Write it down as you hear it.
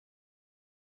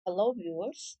Hello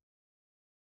viewers,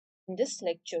 in this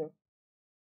lecture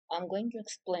I'm going to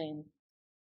explain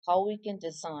how we can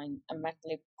design a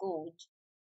MATLAB code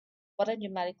for a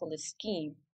numerical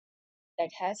scheme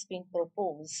that has been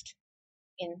proposed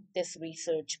in this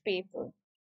research paper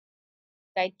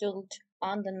titled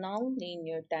On the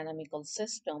Nonlinear Dynamical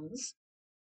Systems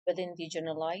within the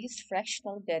Generalized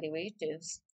Fractional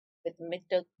Derivatives with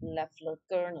Mittag Leffler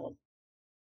kernel.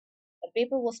 The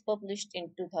paper was published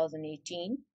in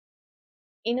 2018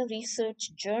 in a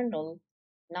research journal,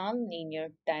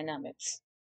 Nonlinear Dynamics.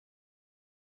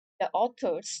 The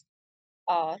authors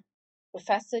are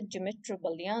Professor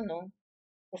Dimitri-Baleanu,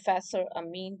 Professor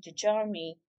Amin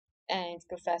Jajarmi, and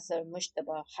Professor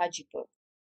Mushtaba Hajipour.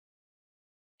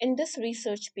 In this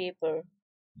research paper,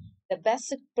 the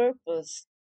basic purpose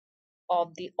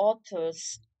of the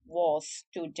authors was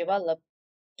to develop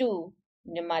two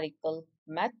numerical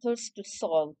methods to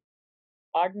solve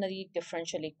ordinary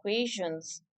differential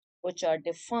equations which are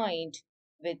defined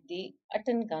with the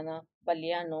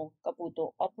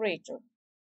Atangana-Baleanu-Caputo operator.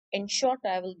 In short,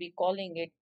 I will be calling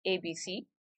it ABC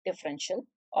differential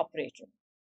operator.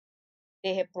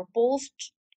 They have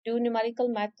proposed two numerical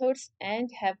methods and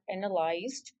have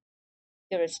analyzed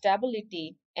their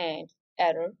stability and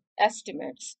error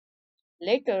estimates.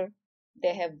 Later,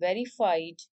 they have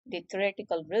verified the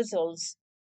theoretical results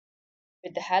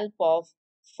with the help of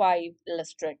 5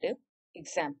 illustrative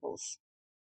examples.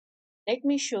 Let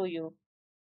me show you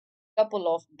a couple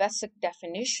of basic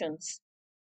definitions.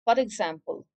 For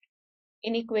example,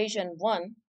 in equation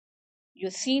 1,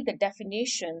 you see the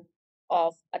definition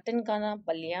of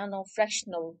Atangana-Baleanu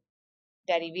fractional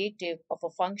derivative of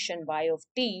a function y of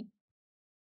t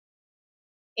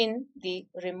in the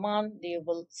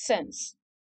Riemann-Leibel sense.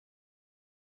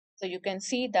 So you can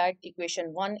see that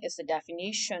equation 1 is the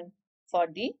definition for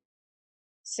the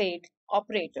said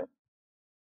operator,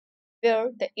 where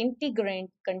the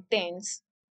integrand contains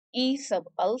E sub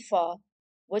alpha,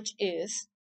 which is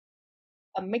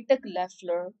a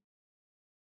Mittag-Leffler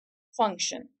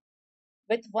function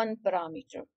with one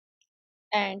parameter,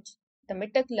 and the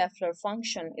Mittag-Leffler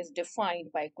function is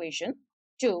defined by equation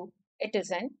 2. It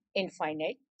is an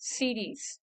infinite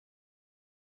series.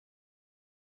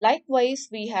 Likewise,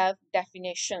 we have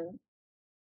definition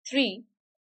 3,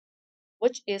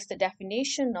 which is the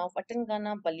definition of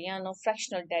Atangana-Baleanu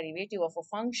fractional derivative of a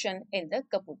function in the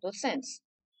Caputo sense.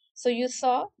 So you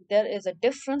saw there is a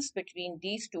difference between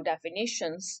these two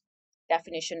definitions,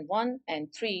 definition 1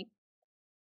 and 3.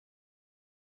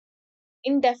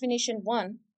 In definition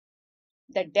 1,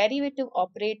 the derivative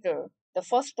operator, the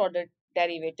first order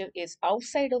derivative, is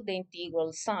outside of the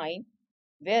integral sign,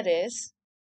 whereas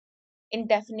in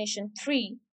definition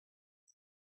 3,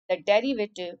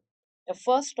 the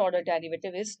first order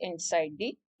derivative is inside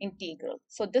the integral.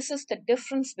 So this is the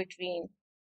difference between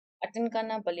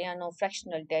Atangana-Baleanu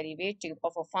fractional derivative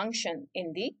of a function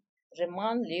in the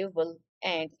Riemann-Leibel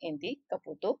and in the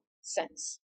Caputo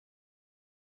sense.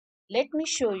 Let me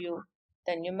show you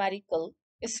the numerical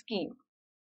scheme.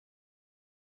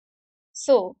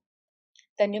 So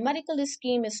the numerical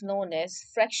scheme is known as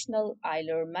Fractional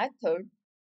Euler Method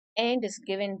and is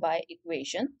given by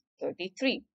equation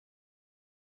 33.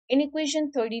 In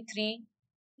equation 33,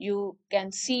 you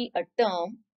can see a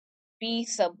term p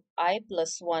sub I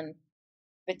plus 1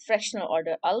 with fractional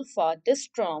order alpha. This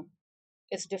term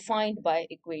is defined by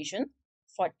equation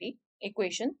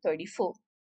 34.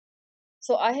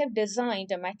 So I have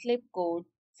designed a MATLAB code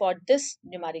for this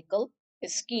numerical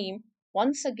scheme.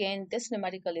 Once again, this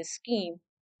numerical scheme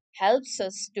helps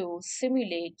us to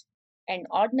simulate an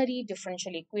ordinary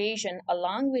differential equation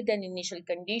along with an initial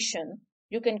condition.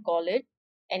 You can call it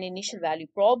an initial value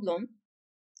problem,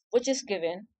 which is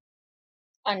given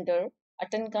under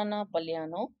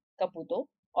Atangana-Baleanu-Caputo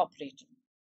operator.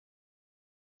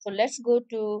 So let's go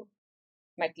to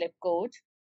MATLAB code.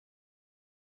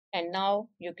 And now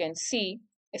you can see,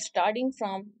 starting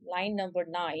from line number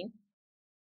 9,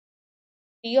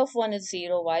 t of 1 is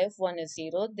 0, y of 1 is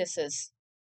 0.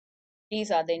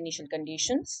 These are the initial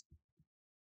conditions.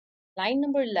 Line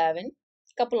number 11,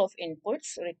 couple of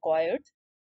inputs required.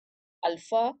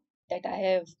 Alpha that I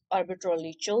have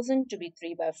arbitrarily chosen to be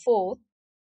 3 by 4.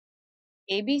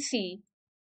 ABC,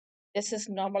 this is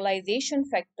normalization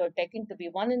factor taken to be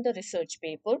 1 in the research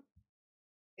paper.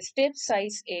 Step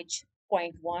size h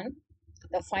 0.1.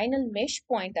 The final mesh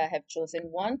point I have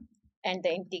chosen 1, and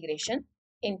the integration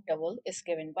interval is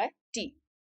given by t.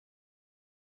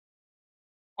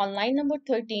 On line number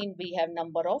 13, we have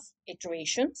number of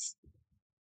iterations.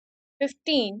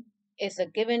 15 is a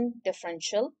given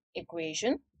differential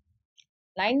equation.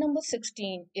 Line number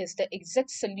 16 is the exact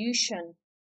solution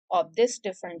of this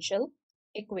differential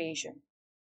equation.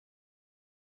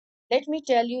 Let me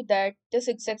tell you that this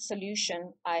exact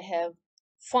solution I have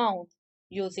found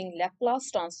using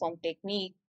Laplace transform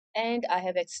technique, and I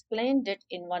have explained it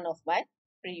in one of my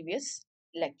previous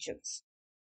lectures.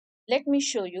 Let me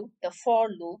show you the for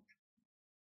loop,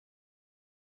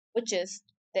 which is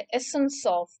the essence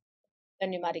of the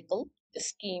numerical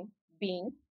scheme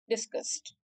being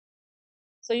discussed.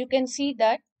 So you can see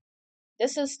that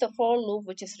this is the for loop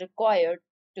which is required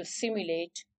to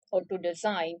simulate or to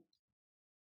design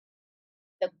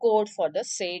the code for the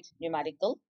said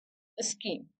numerical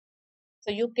scheme.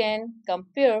 So you can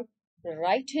compare the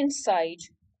right hand side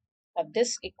of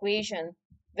this equation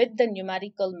with the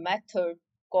numerical method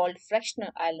called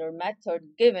Fractional Euler Method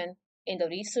given in the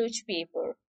research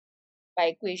paper by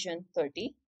equation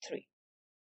 33.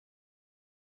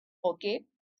 Okay,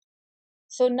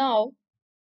 so now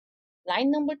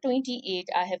line number 28,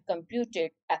 I have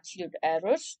computed absolute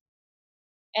errors,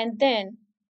 and then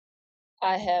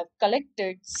I have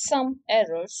collected some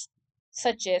errors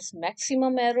such as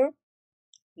maximum error,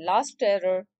 last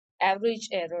error, average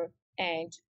error,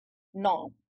 and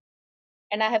norm.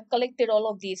 And I have collected all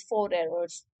of these 4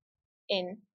 errors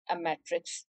in a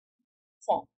matrix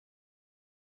form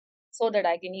so that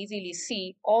I can easily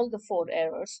see all the 4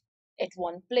 errors at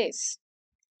one place.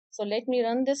 So let me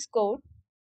run this code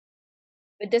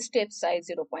with the step size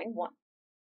 0.1.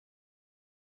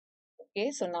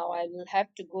 Okay, so now I will have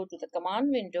to go to the command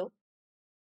window,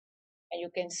 and you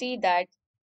can see that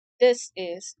this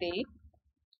is the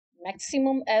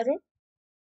maximum error,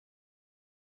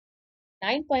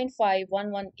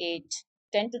 9.5118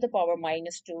 10 to the power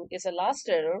minus 2 is the last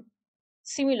error.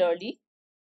 Similarly,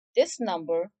 this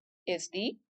number is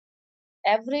the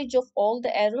average of all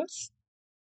the errors,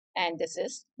 and this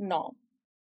is norm.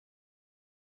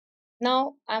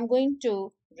 Now I'm going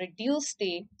to reduce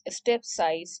the step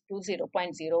size to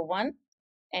 0.01,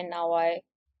 and now I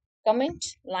comment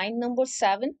line number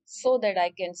 7 so that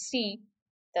I can see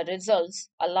the results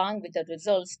along with the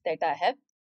results that I have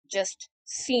just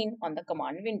seen on the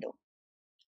command window.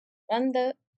 Run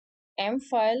the M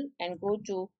file and go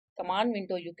to command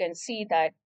window. You can see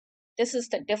that this is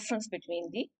the difference between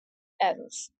the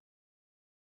errors.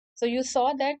 So you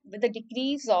saw that with the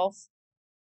decrease of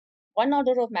 1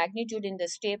 order of magnitude in the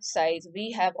step size,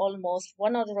 we have almost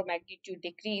 1 order of magnitude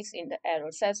decrease in the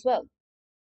errors as well.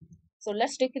 So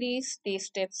let's decrease the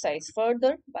step size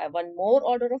further by 1 more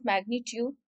order of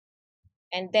magnitude,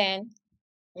 and then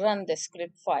run the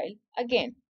script file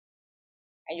again.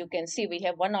 And you can see we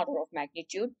have 1 order of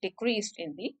magnitude decreased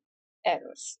in the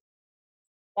errors.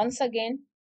 Once again,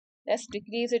 let's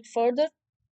decrease it further.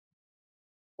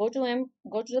 Go to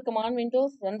the command window,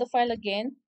 run the file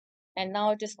again, and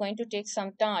now it is going to take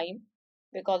some time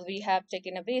because we have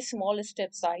taken a very small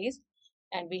step size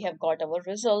and we have got our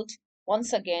result.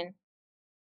 Once again,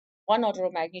 1 order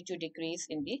of magnitude decrease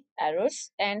in the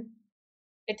errors, and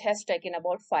it has taken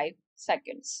about 5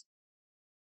 seconds.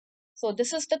 So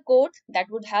this is the code that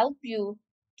would help you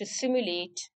to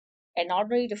simulate an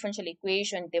ordinary differential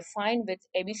equation defined with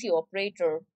ABC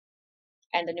operator,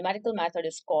 and the numerical method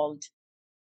is called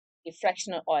the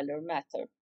Fractional Euler Method.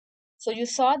 So you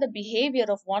saw the behavior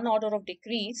of 1 order of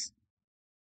decrease.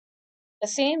 The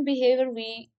same behavior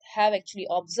we have actually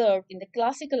observed in the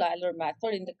classical Euler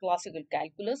method in the classical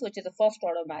calculus, which is the first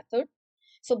order method.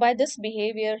 So by this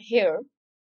behavior here,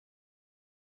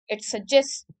 it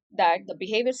suggests that the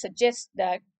behavior suggests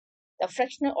that the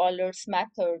fractional Euler's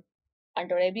method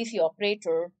under ABC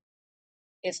operator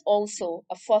is also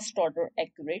a first order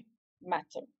accurate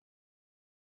method.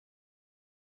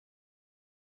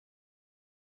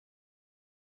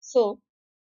 So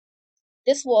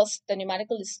this was the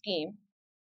numerical scheme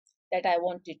that I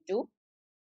wanted to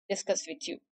discuss with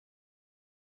you.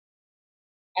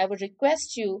 I would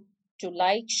request you to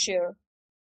like, share,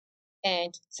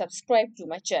 and subscribe to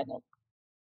my channel.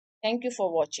 Thank you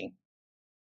for watching.